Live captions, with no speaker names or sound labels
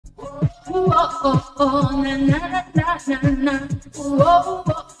oh, oh, na na na na na na. Oh, oh,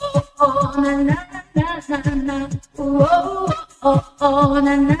 oh, oh, na na na na na na. Oh, oh, oh,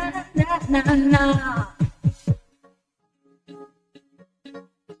 na na na na na.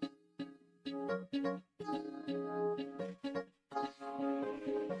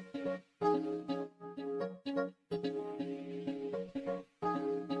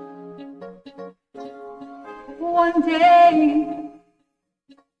 One day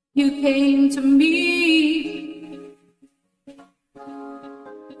you came to me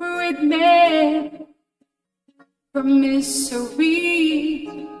with me from misery.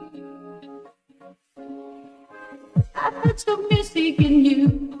 I had some music in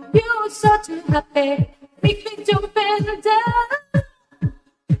you. You were such a happy, make me jump and down.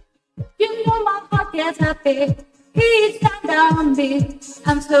 You know my heart gets happy. He's down on me.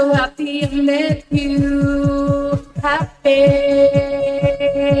 I'm so happy I met you. Happy.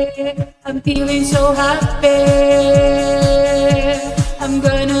 I'm feeling so happy. I'm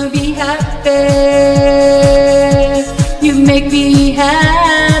gonna be happy. You make me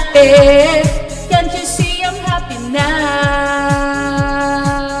happy. Can't you see I'm happy now?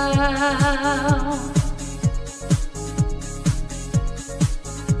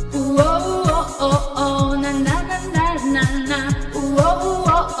 Whoa, oh, oh, oh, na na na na na na. Whoa,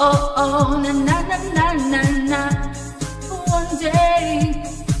 oh, oh, oh, na na na na na na. One day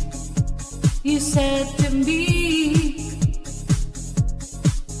you said to me,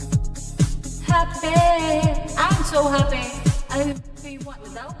 happy, I'm so happy. I'll be what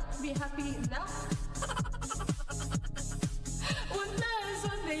without, be happy now. One man's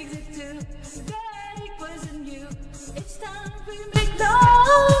what makes it two, that it wasn't you. It's time we make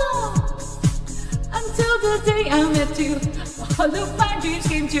love. Until the day I met you, all of my dreams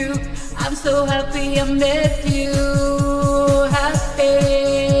came true. I'm so happy I met you. Happy,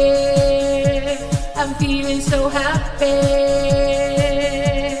 I'm feeling so happy.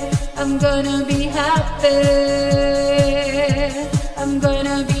 I'm gonna be happy. I'm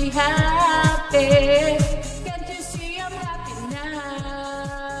gonna be happy. Can't you see I'm happy now?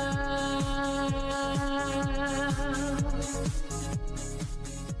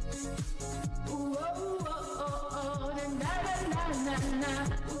 Whoa, oh, oh, oh, na na na na na.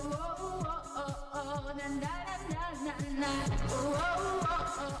 Whoa, oh, oh, oh, na na na na na. Whoa, oh,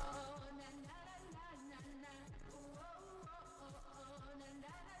 oh, oh, na na na na na. Whoa, oh, oh, na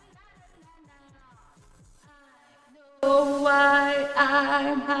na na na na. I know why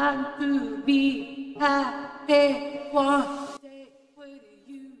I have to be happy. One day with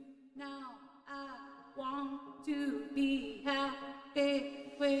you now. I want to be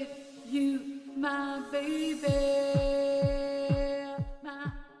happy with you, my baby,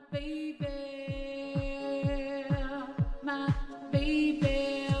 my baby, my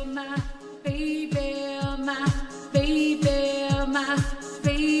baby, my baby, my baby, my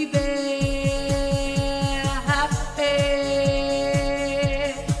baby. Happy,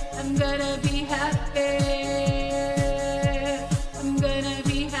 I'm gonna be happy. I'm gonna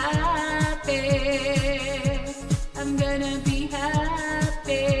be happy. I'm gonna be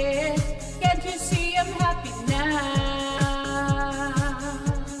happy. Can't you see I'm happy now?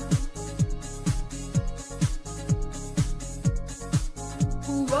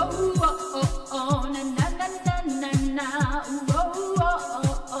 Whoa, oh, oh, oh, na na na na na na. Whoa, oh,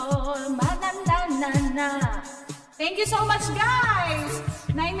 oh, oh, na na na na na. Thank you so much, guys.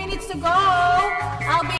 9 minutes to go. I'll be